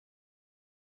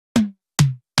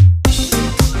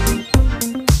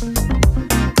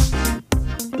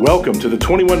Welcome to the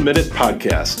 21 Minute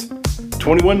Podcast.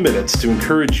 21 minutes to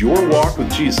encourage your walk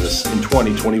with Jesus in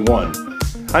 2021.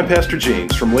 I'm Pastor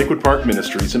James from Lakewood Park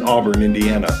Ministries in Auburn,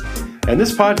 Indiana. And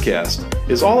this podcast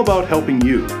is all about helping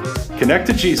you connect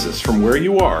to Jesus from where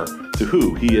you are to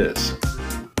who He is.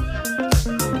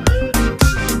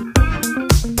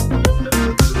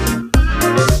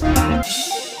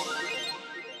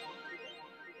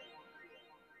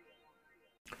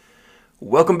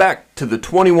 Welcome back to the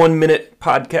 21 Minute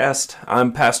Podcast.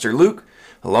 I'm Pastor Luke.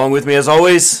 Along with me, as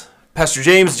always, Pastor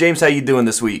James. James, how you doing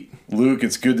this week? Luke,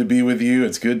 it's good to be with you.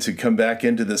 It's good to come back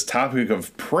into this topic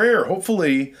of prayer.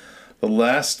 Hopefully, the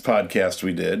last podcast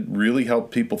we did really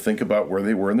helped people think about where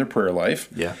they were in their prayer life.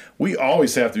 Yeah. We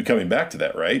always have to be coming back to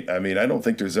that, right? I mean, I don't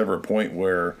think there's ever a point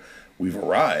where we've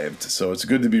arrived. So it's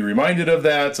good to be reminded of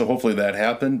that. So hopefully that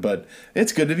happened. But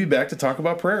it's good to be back to talk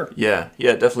about prayer. Yeah,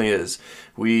 it definitely is.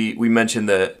 We mentioned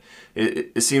that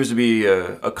it seems to be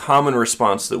a common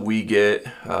response that we get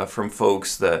from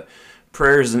folks that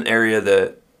prayer is an area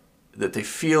that they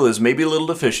feel is maybe a little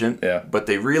deficient, but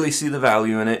they really see the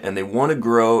value in it and they want to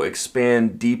grow,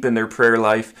 expand, deepen their prayer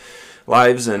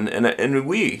lives, and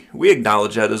we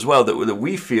acknowledge that as well, that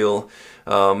we feel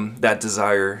that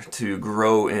desire to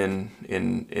grow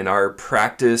in our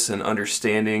practice and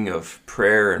understanding of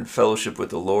prayer and fellowship with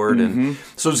the Lord. And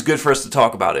so it's good for us to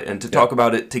talk about it and to talk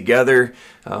about it together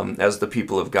as the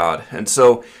people of God. And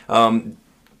so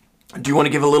do you want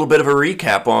to give a little bit of a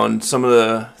recap on some of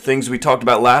the things we talked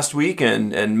about last week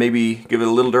and maybe give it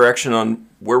a little direction on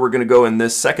where we're going to go in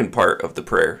this second part of the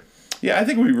prayer? Yeah, I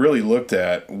think we really looked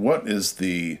at what is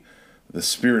the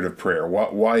spirit of prayer.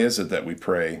 Why is it that we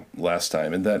pray last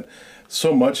time? And that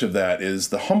so much of that is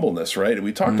the humbleness, right? And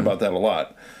we talked about that a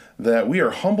lot, that we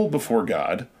are humble before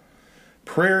God.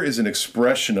 Prayer is an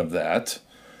expression of that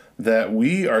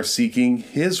we are seeking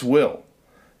His will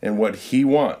and what He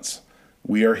wants.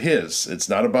 We are His. It's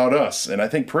not about us. And I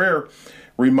think prayer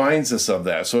reminds us of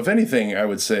that. So if anything, I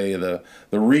would say the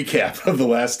recap of the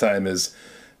last time is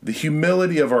the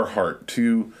humility of our heart,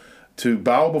 to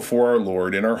bow before our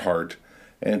Lord in our heart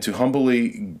and to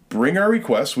humbly bring our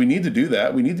requests. We need to do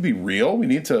that. We need to be real. We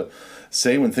need to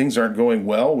say when things aren't going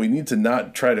well. We need to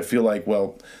not try to feel like,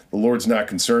 well, the Lord's not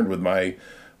concerned with my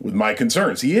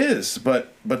concerns. He is,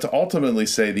 but to ultimately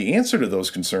say the answer to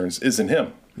those concerns is in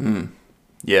Him.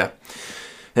 Yeah.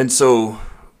 And so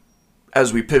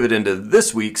as we pivot into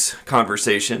this week's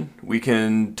conversation, we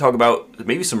can talk about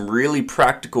maybe some really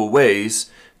practical ways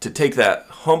to take that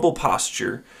humble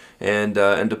posture and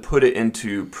to put it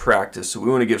into practice. So we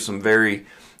want to give some very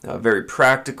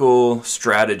practical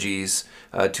strategies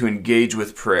to engage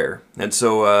with prayer. And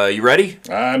so, you ready?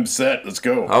 I'm set. Let's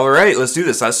go. All right, let's do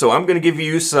this. So I'm going to give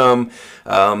you some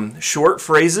short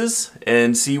phrases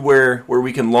and see where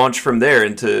we can launch from there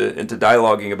into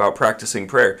dialoguing about practicing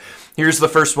prayer. Here's the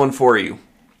first one for you.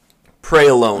 Pray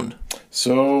alone.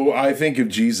 So I think of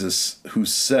Jesus, who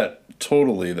set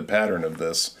totally the pattern of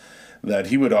this, that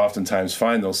He would oftentimes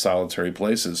find those solitary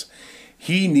places.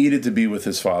 He needed to be with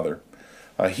His Father.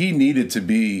 He needed to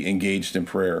be engaged in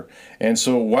prayer. And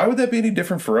so why would that be any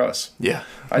different for us? Yeah.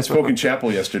 I spoke in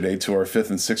chapel yesterday to our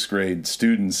 5th and 6th grade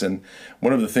students, and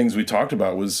one of the things we talked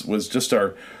about was just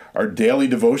our daily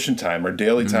devotion time, our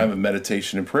daily time of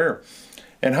meditation and prayer.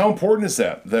 And how important is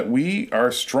that we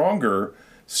are stronger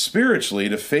spiritually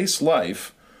to face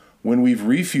life when we've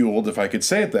refueled, if I could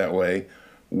say it that way,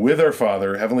 with our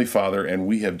Father, Heavenly Father, and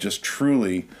we have just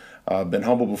truly been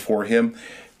humble before Him,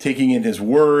 taking in His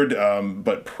Word,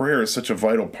 but prayer is such a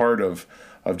vital part of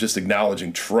just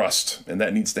acknowledging trust, and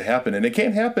that needs to happen. And it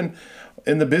can't happen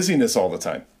in the busyness all the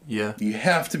time. Yeah. You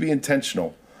have to be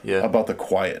intentional about the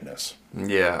quietness.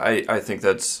 Yeah, I think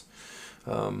that's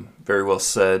very well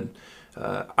said.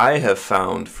 I have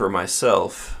found for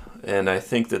myself, and I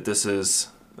think that this is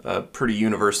a pretty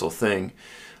universal thing,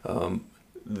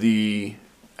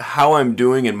 how I'm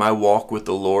doing in my walk with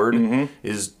the Lord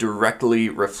is directly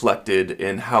reflected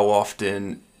in how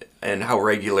often and how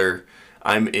regular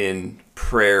I'm in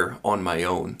prayer on my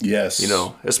own. Yes.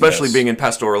 Especially being in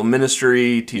pastoral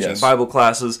ministry, teaching Bible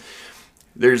classes.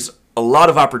 There's a lot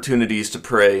of opportunities to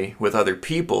pray with other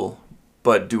people,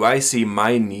 but do I see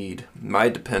my need, my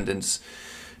dependence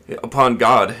upon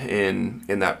God in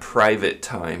that private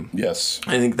time? Yes.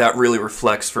 I think that really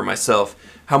reflects for myself,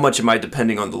 how much am I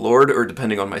depending on the Lord or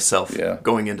depending on myself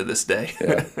going into this day?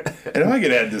 And if I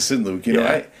could add this in, Luke,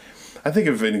 I think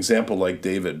of an example like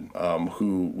David,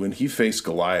 who, when he faced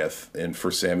Goliath in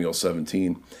 1 Samuel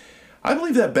 17, I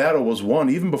believe that battle was won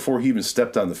even before he even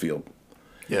stepped on the field.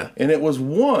 Yeah. And it was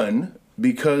won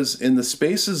because in the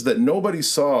spaces that nobody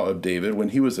saw of David when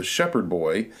he was a shepherd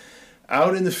boy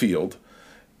out in the field,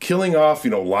 killing off,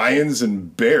 lions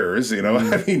and bears,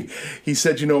 I mean, he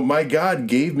said, my God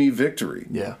gave me victory.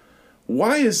 Yeah.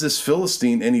 Why is this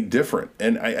Philistine any different?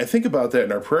 And I think about that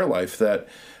in our prayer life, that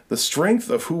the strength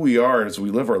of who we are as we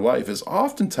live our life is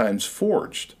oftentimes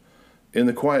forged in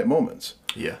the quiet moments.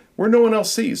 Yeah. Where no one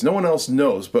else sees, no one else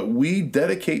knows, but we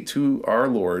dedicate to our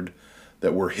Lord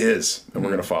that we're his and we're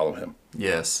going to follow him.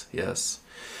 Yes, yes.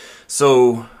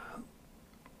 So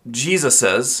Jesus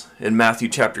says in Matthew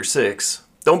chapter 6,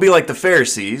 don't be like the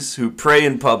Pharisees who pray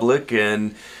in public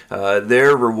and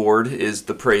their reward is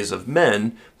the praise of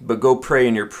men, but go pray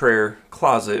in your prayer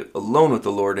closet alone with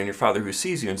the Lord, and your Father who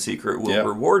sees you in secret will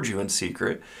reward you in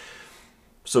secret.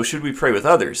 So should we pray with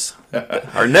others?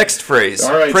 Our next phrase,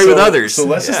 all right, pray with others. So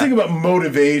let's just think about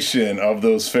motivation of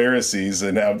those Pharisees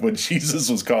and what Jesus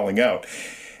was calling out.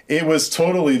 It was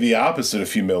totally the opposite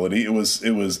of humility. It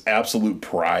was absolute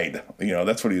pride.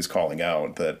 That's what he was calling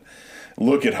out, that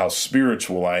look at how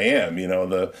spiritual I am.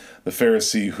 The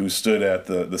Pharisee who stood at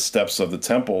the steps of the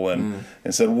temple and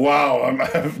said, wow,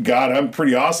 God, I'm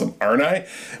pretty awesome, aren't I?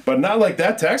 But not like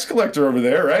that tax collector over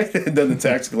there, right? And then the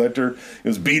tax collector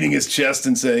was beating his chest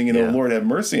and saying, Lord, have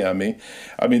mercy on me.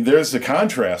 I mean, there's the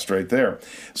contrast right there.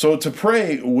 So to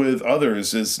pray with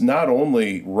others is not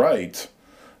only right,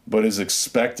 but is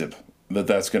expected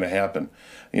that's going to happen.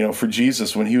 For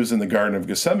Jesus, when he was in the Garden of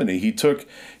Gethsemane, he took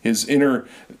his inner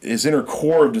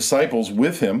core of disciples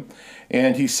with him,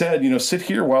 and he said, sit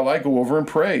here while I go over and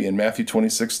pray, in Matthew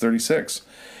 26:36.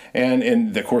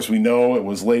 And of course we know it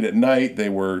was late at night. They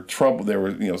were troubled. They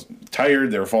were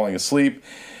tired. They were falling asleep.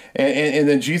 And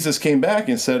then Jesus came back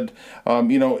and said,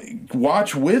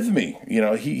 watch with me.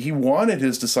 He wanted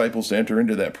his disciples to enter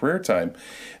into that prayer time.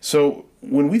 So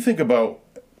when we think about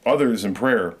others in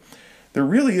prayer, there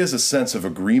really is a sense of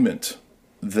agreement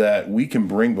that we can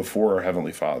bring before our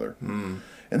Heavenly Father. And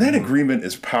that agreement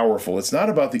is powerful. It's not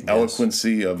about the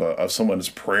eloquency of someone's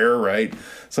prayer, right?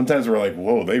 Sometimes we're like,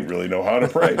 whoa, they really know how to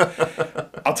pray.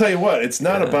 I'll tell you what, it's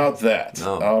not about that.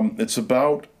 No. It's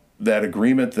about that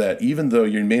agreement that even though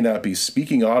you may not be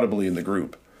speaking audibly in the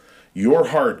group, your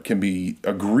heart can be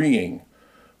agreeing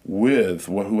with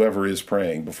whoever is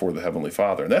praying before the Heavenly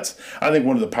Father. And that's, I think,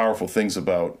 one of the powerful things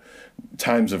about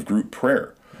times of group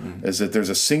prayer, is that there's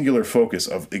a singular focus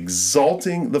of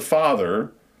exalting the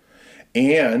Father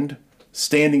and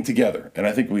standing together. And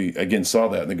I think we, again, saw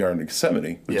that in the Garden of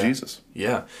Gethsemane with Jesus.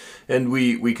 Yeah. And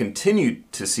we continue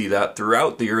to see that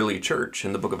throughout the early church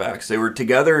in the book of Acts. They were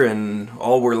together and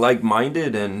all were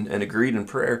like-minded and agreed in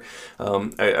prayer.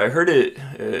 I heard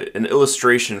an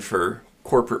illustration for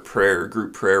corporate prayer,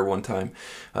 group prayer one time.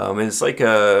 And it's like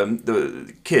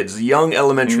the kids, the young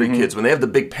elementary kids, when they have the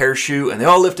big parachute and they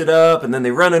all lift it up and then they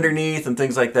run underneath and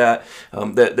things like that.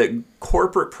 That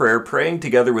corporate prayer, praying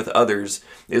together with others,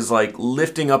 is like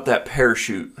lifting up that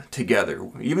parachute together.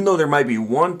 Even though there might be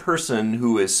one person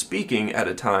who is speaking at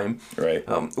a time, right.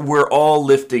 We're all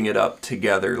lifting it up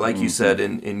together, like you said,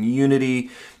 in unity,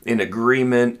 in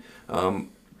agreement,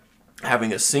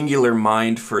 having a singular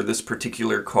mind for this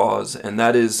particular cause, and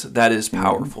that is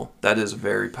powerful. That is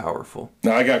very powerful.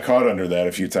 Now, I got caught under that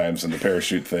a few times in the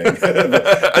parachute thing.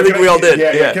 I think we all did.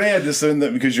 Yeah. Can I add this in?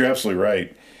 Because you're absolutely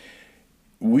right.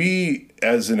 We,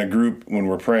 as in a group, when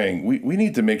we're praying, we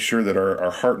need to make sure that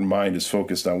our heart and mind is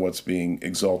focused on what's being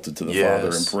exalted to the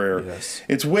Father in prayer. Yes.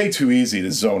 It's way too easy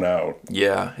to zone out.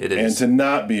 Yeah, it is. And to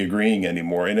not be agreeing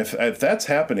anymore. And if that's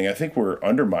happening, I think we're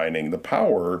undermining the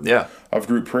power of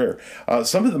group prayer.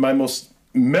 Some of my most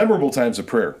memorable times of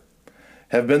prayer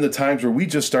have been the times where we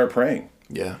just start praying.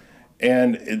 Yeah.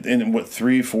 And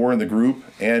 3, 4 in the group,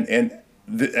 and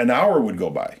an hour would go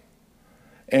by.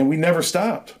 And we never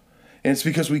stopped. And it's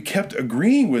because we kept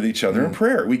agreeing with each other in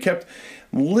prayer. We kept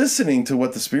listening to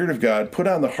what the Spirit of God put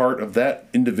on the heart of that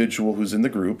individual who's in the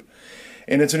group.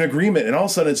 And it's an agreement. And all of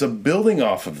a sudden, it's a building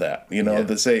off of that,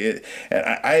 to say it. And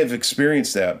I have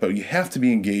experienced that, but you have to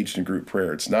be engaged in group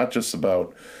prayer. It's not just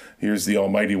about, here's the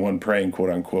Almighty One praying,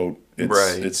 quote unquote.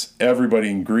 It's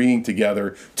everybody agreeing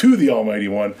together to the Almighty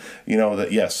One,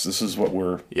 that, yes, this is what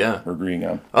we're agreeing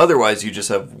on. Otherwise, you just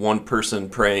have one person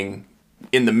praying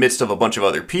in the midst of a bunch of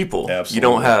other people. Absolutely. You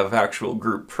don't have actual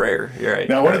group prayer. You're right.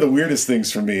 Now, one of the weirdest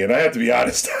things for me, and I have to be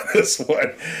honest on this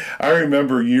one, I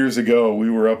remember years ago,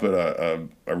 we were up at a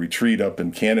retreat up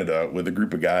in Canada with a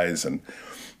group of guys, and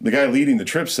the guy leading the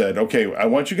trip said, okay, I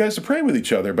want you guys to pray with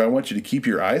each other, but I want you to keep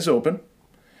your eyes open,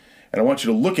 and I want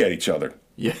you to look at each other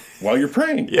while you're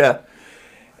praying. Yeah.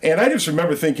 And I just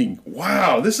remember thinking,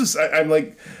 wow, this is,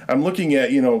 I'm looking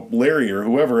at, Larry or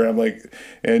whoever, and I'm like,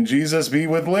 and Jesus be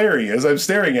with Larry as I'm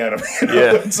staring at him.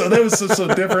 Yeah. So that was so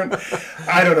different.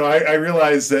 I don't know. I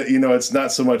realized that, it's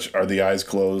not so much are the eyes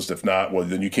closed. If not, well,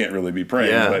 then you can't really be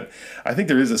praying. Yeah. But I think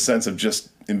there is a sense of just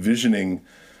envisioning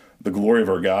the glory of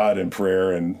our God in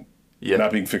prayer and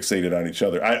not being fixated on each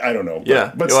other. I don't know.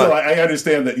 But still, I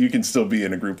understand that you can still be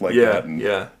in a group like that.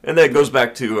 And that goes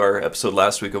back to our episode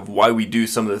last week of why we do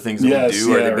some of the things that we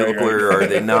do. Are they biblical or are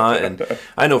they not? And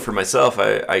I know for myself,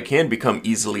 I can become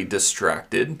easily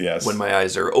distracted when my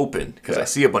eyes are open because I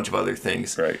see a bunch of other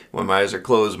things. Right. When my eyes are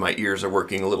closed, my ears are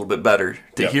working a little bit better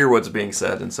to hear what's being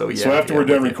said. And so, So after we're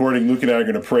done recording, Luke and I are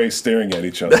going to pray staring at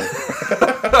each other.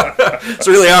 It's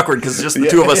really awkward because it's just the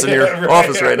two of us in your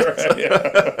office right now.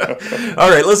 All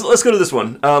right, let's go to this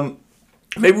one.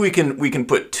 Maybe we can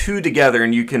put two together,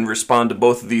 and you can respond to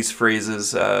both of these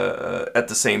phrases at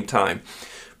the same time.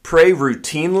 Pray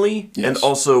routinely and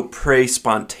also pray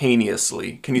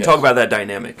spontaneously. Can you talk about that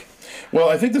dynamic? Well,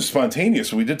 I think the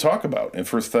spontaneous we did talk about in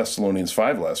 1 Thessalonians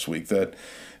 5 last week, that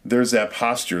there's that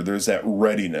posture, there's that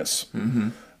readiness. Mm-hmm.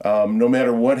 No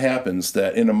matter what happens,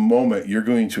 that in a moment you're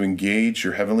going to engage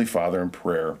your Heavenly Father in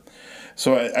prayer.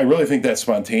 So I really think that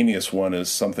spontaneous one is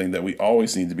something that we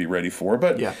always need to be ready for.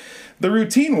 But the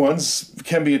routine ones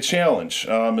can be a challenge,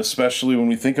 especially when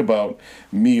we think about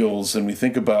meals and we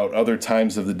think about other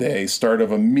times of the day, start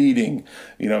of a meeting.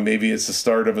 Maybe it's the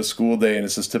start of a school day and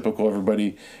it's just typical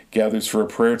everybody gathers for a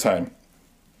prayer time.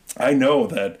 I know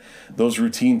that those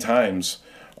routine times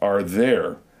are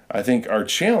there. I think our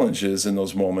challenge is in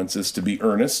those moments is to be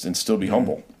earnest and still be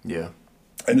humble. Yeah.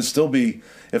 And to still be,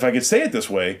 if I could say it this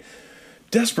way,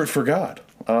 desperate for God,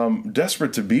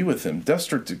 desperate to be with Him,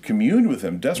 desperate to commune with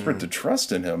Him, desperate to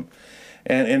trust in Him.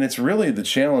 And it's really the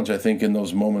challenge, I think, in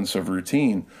those moments of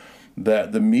routine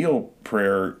that the meal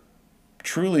prayer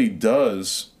truly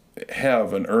does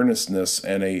have an earnestness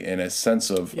and a sense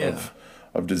of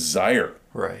desire.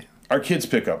 Right. Our kids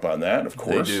pick up on that, of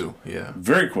course. They do, yeah.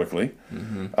 Very quickly.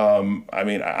 Mm-hmm.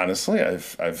 Honestly,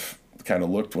 I've kind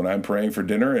of looked when I'm praying for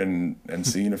dinner and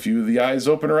seeing a few of the eyes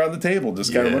open around the table,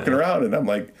 just kind of looking around, and I'm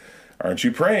like, aren't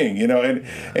you praying?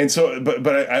 And so, but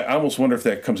I almost wonder if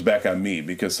that comes back on me,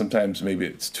 because sometimes maybe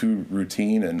it's too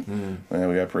routine and we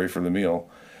got to pray for the meal.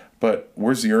 But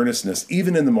where's the earnestness,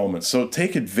 even in the moment? So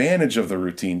take advantage of the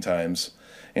routine times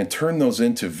and turn those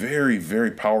into very, very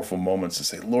powerful moments to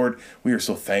say, Lord, we are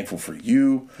so thankful for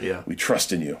you. Yeah. We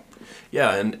trust in you.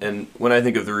 Yeah, and when I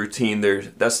think of the routine,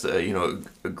 that's a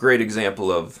great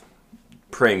example of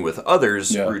praying with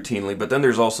others routinely, but then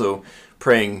there's also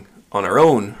praying on our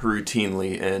own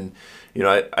routinely. And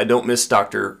I don't miss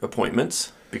doctor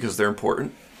appointments because they're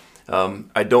important.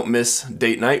 I don't miss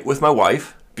date night with my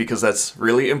wife because that's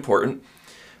really important.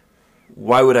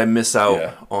 Why would I miss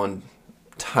out on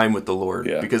time with the Lord?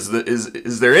 Because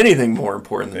is there anything more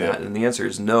important than that? And the answer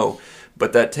is no.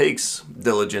 But that takes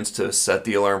diligence to set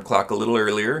the alarm clock a little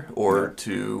earlier or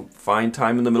to find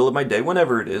time in the middle of my day,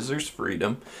 whenever it is. There's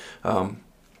freedom.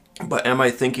 But am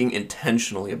I thinking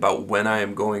intentionally about when I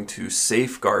am going to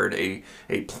safeguard a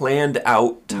planned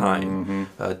out time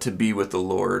to be with the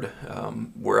Lord,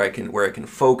 where I can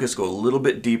focus, go a little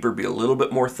bit deeper, be a little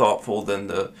bit more thoughtful than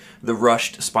the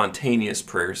rushed, spontaneous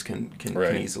prayers can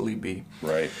easily be.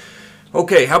 Right.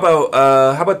 Okay. How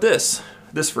about this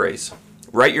phrase?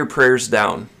 Write your prayers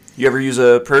down. You ever use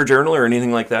a prayer journal or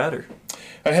anything like that? Or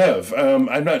I have.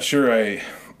 I'm not sure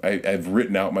I've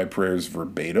written out my prayers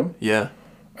verbatim. Yeah.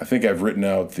 I think I've written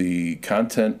out the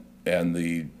content and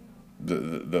the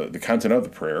content of the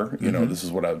prayer. This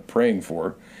is what I'm praying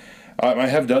for. I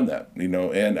have done that.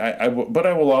 But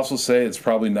I will also say it's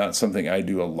probably not something I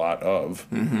do a lot of.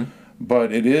 Mm-hmm.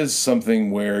 But it is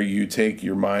something where you take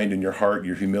your mind and your heart,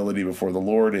 your humility before the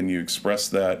Lord, and you express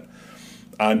that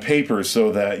on paper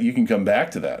so that you can come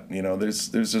back to that.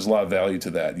 There's a lot of value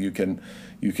to that. You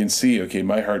can see, okay,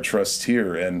 my heart trusts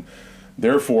here, and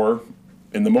therefore,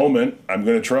 in the moment, I'm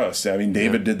going to trust.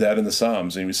 David did that in the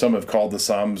Psalms. Some have called the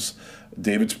Psalms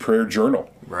David's prayer journal.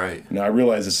 Right. Now, I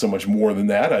realize it's so much more than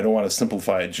that. I don't want to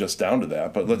simplify it just down to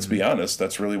that, but let's be honest,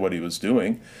 that's really what he was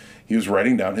doing. He was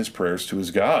writing down his prayers to his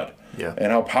God. Yeah.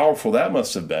 And how powerful that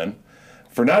must have been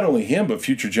for not only him, but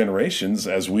future generations,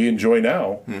 as we enjoy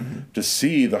now, to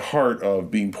see the heart of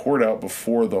being poured out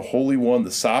before the Holy One,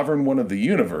 the Sovereign One of the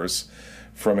universe,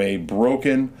 from a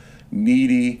broken,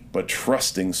 needy, but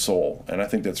trusting soul. And I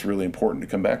think that's really important to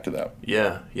come back to that.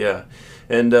 Yeah.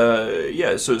 And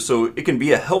so it can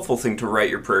be a helpful thing to write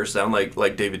your prayers down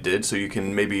like David did, so you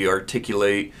can maybe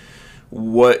articulate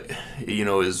what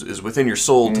is within your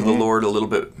soul to the Lord a little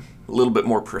bit a little bit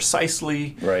more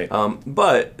precisely. Right.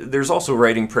 But there's also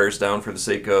writing prayers down for the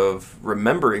sake of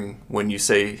remembering when you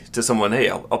say to someone, hey,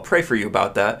 I'll pray for you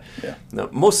about that. Yeah. Now,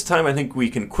 most of the time, I think we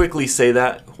can quickly say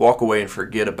that, walk away and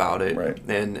forget about it. Right.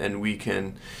 And we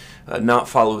can not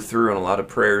follow through on a lot of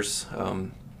prayers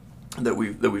that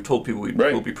we've told people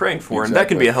we'll be praying for. Exactly. And that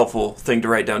can be a helpful thing to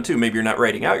write down too. Maybe you're not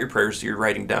writing out your prayers, you're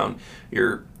writing down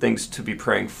your things to be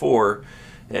praying for.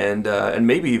 And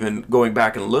maybe even going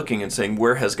back and looking and saying,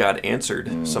 where has God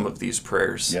answered some of these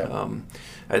prayers? Yeah.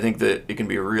 I think that it can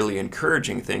be a really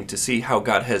encouraging thing to see how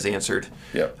God has answered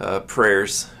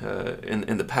prayers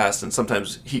in the past. And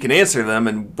sometimes He can answer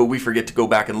them, but we forget to go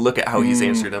back and look at how He's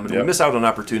answered them. And we miss out on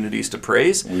opportunities to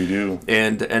praise. We do.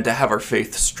 And to have our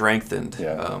faith strengthened.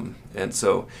 Yeah. And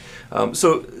so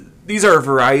these are a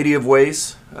variety of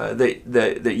ways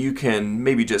that you can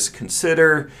maybe just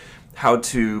consider how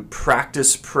to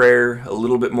practice prayer a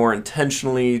little bit more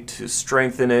intentionally, to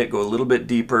strengthen it, go a little bit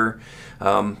deeper.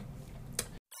 How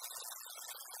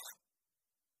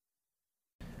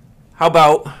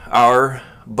about our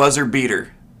buzzer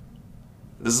beater?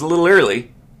 This is a little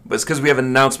early, but it's because we have an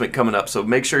announcement coming up, so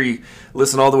make sure you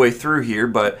listen all the way through here.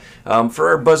 But for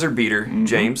our buzzer beater,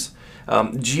 James,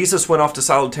 Jesus went off to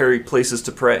solitary places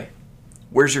to pray.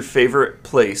 Where's your favorite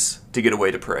place to get away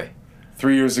to pray?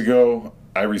 3 years ago,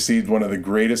 I received one of the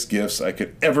greatest gifts I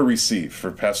could ever receive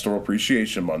for Pastoral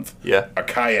Appreciation Month. Yeah. A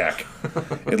kayak.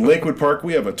 At Lakewood Park,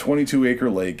 we have a 22-acre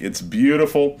lake. It's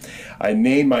beautiful. I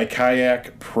named my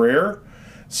kayak Prayer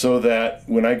so that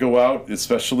when I go out,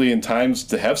 especially in times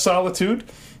to have solitude,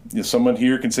 someone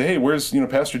here can say, hey, where's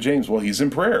Pastor James? Well, he's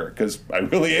in prayer, because I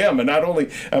really am. And not only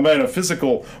am I in a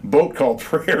physical boat called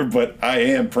prayer, but I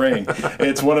am praying.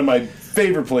 It's one of my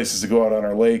favorite places to go out on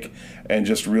our lake and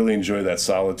just really enjoy that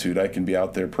solitude. I can be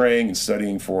out there praying and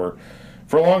studying for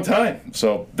a long time.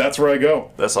 So that's where I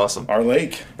go. That's awesome. Our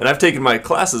lake. And I've taken my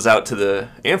classes out to the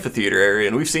amphitheater area,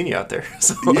 and we've seen you out there.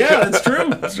 So. Yeah, that's true.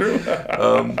 That's true.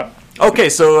 Okay,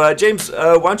 so James,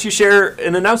 why don't you share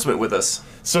an announcement with us?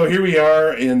 So here we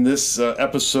are in this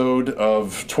episode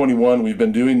of 21. We've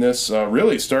been doing this,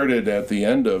 really started at the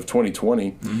end of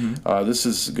 2020. This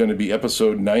is going to be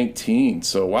episode 19.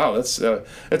 So wow,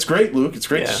 that's great, Luke. It's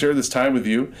great to share this time with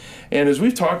you. And as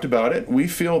we've talked about it, we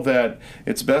feel that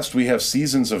it's best we have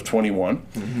seasons of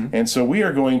 21. And so we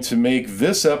are going to make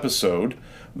this episode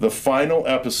the final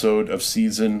episode of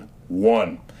season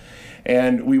 1.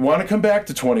 And we want to come back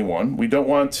to 21. We don't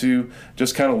want to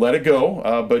just kind of let it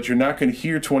go, but you're not going to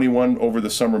hear 21 over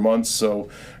the summer months. So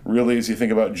really, as you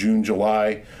think about June,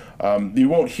 July, you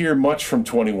won't hear much from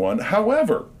 21.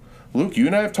 However, Luke, you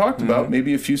and I have talked about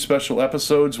maybe a few special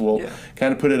episodes. We'll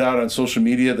kind of put it out on social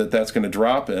media that's going to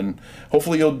drop, and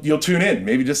hopefully you'll tune in.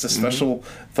 Maybe just a special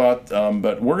thought.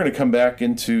 But we're going to come back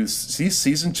into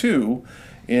season 2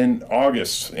 in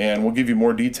August, and we'll give you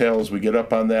more detail as we get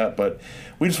up on that. But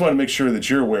we just want to make sure that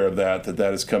you're aware of that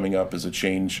is coming up as a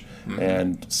change.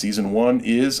 And season 1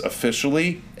 is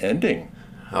officially ending.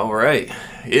 All right.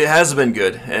 It has been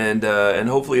good, and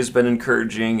hopefully it's been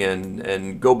encouraging,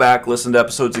 and go back, listen to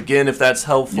episodes again if that's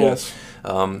helpful. Yes.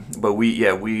 But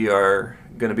we are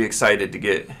going to be excited to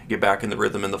get back in the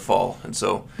rhythm in the fall, and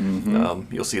so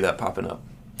you'll see that popping up.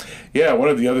 Yeah, one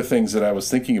of the other things that I was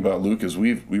thinking about, Luke, as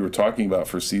we were talking about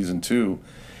for season 2,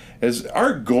 is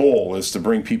our goal is to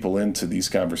bring people into these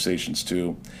conversations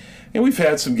too. And we've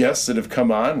had some guests that have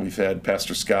come on. We've had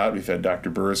Pastor Scott, we've had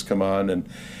Dr. Burris come on,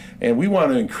 and we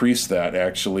want to increase that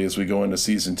actually as we go into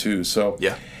season 2. So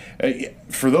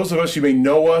for those of us, you may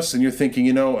know us and you're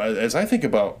thinking, as I think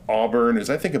about Auburn,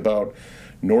 as I think about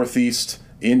Northeast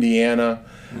Indiana,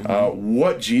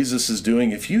 what Jesus is doing,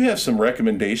 if you have some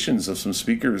recommendations of some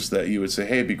speakers that you would say,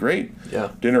 hey, it'd be great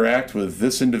to interact with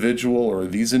this individual or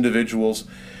these individuals,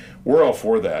 we're all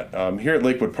for that. Here at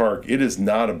Lakewood Park, it is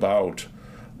not about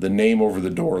the name over the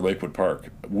door, Lakewood Park.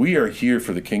 We are here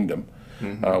for the kingdom.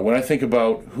 When I think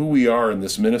about who we are in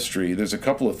this ministry, there's a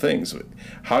couple of things.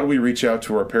 How do we reach out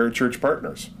to our parachurch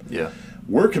partners? Yeah.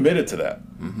 We're committed to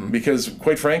that because,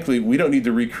 quite frankly, we don't need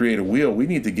to recreate a wheel. We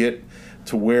need to get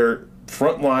to where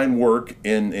frontline work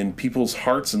in people's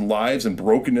hearts and lives and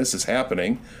brokenness is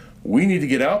happening. We need to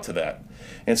get out to that.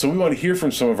 And so we want to hear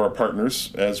from some of our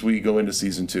partners as we go into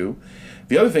season 2.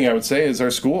 The other thing I would say is our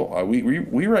school.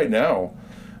 We right now,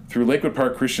 through Lakewood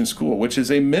Park Christian School, which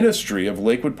is a ministry of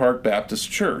Lakewood Park Baptist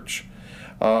Church,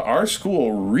 our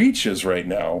school reaches right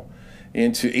now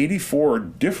into 84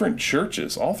 different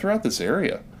churches all throughout this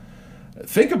area.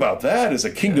 Think about that as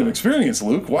a kingdom experience,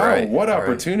 Luke. Wow, what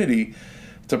opportunity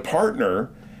to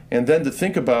partner, and then to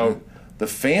think about the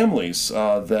families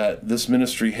that this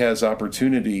ministry has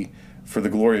opportunity for the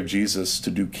glory of Jesus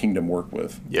to do kingdom work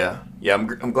with. Yeah.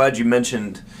 I'm glad you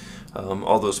mentioned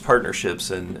all those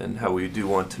partnerships and how we do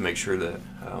want to make sure that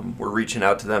we're reaching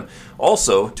out to them.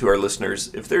 Also, to our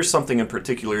listeners, if there's something in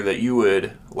particular that you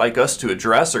would like us to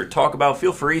address or talk about,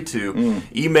 feel free to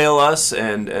email us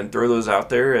and throw those out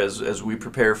there as we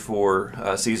prepare for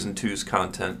Season 2's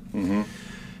content. Mm-hmm.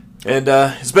 And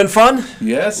it's been fun.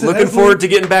 Yes, looking forward to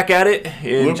getting back at it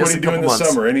in just a couple months.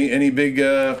 What are you doing this summer? Any big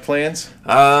plans?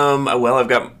 Well, I've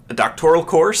got a doctoral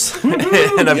course,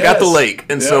 and I've got the lake,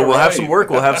 and so we'll have some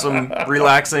work. We'll have some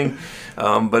relaxing,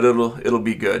 but it'll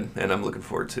be good, and I'm looking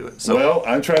forward to it. So, well,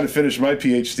 I'm trying to finish my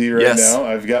PhD right now.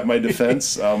 I've got my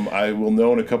defense. I will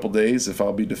know in a couple days if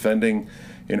I'll be defending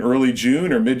in early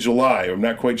June or mid-July. I'm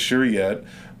not quite sure yet,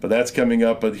 but that's coming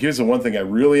up. But here's the one thing I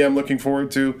really am looking forward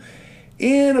to.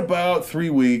 In about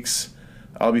 3 weeks,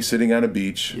 I'll be sitting on a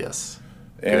beach. Yes.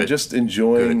 And just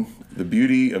enjoying the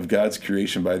beauty of God's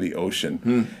creation by the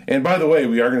ocean. And by the way,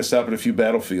 we are going to stop at a few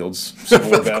battlefields. Of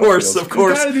course.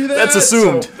 Gotta do that. That's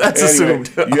assumed.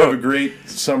 Anyway, you have a great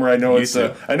summer. I know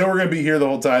I know we're going to be here the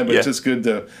whole time, but it's just good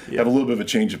to have a little bit of a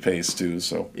change of pace too.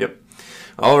 So. Yep.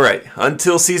 All right.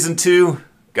 Until Season 2,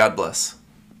 God bless.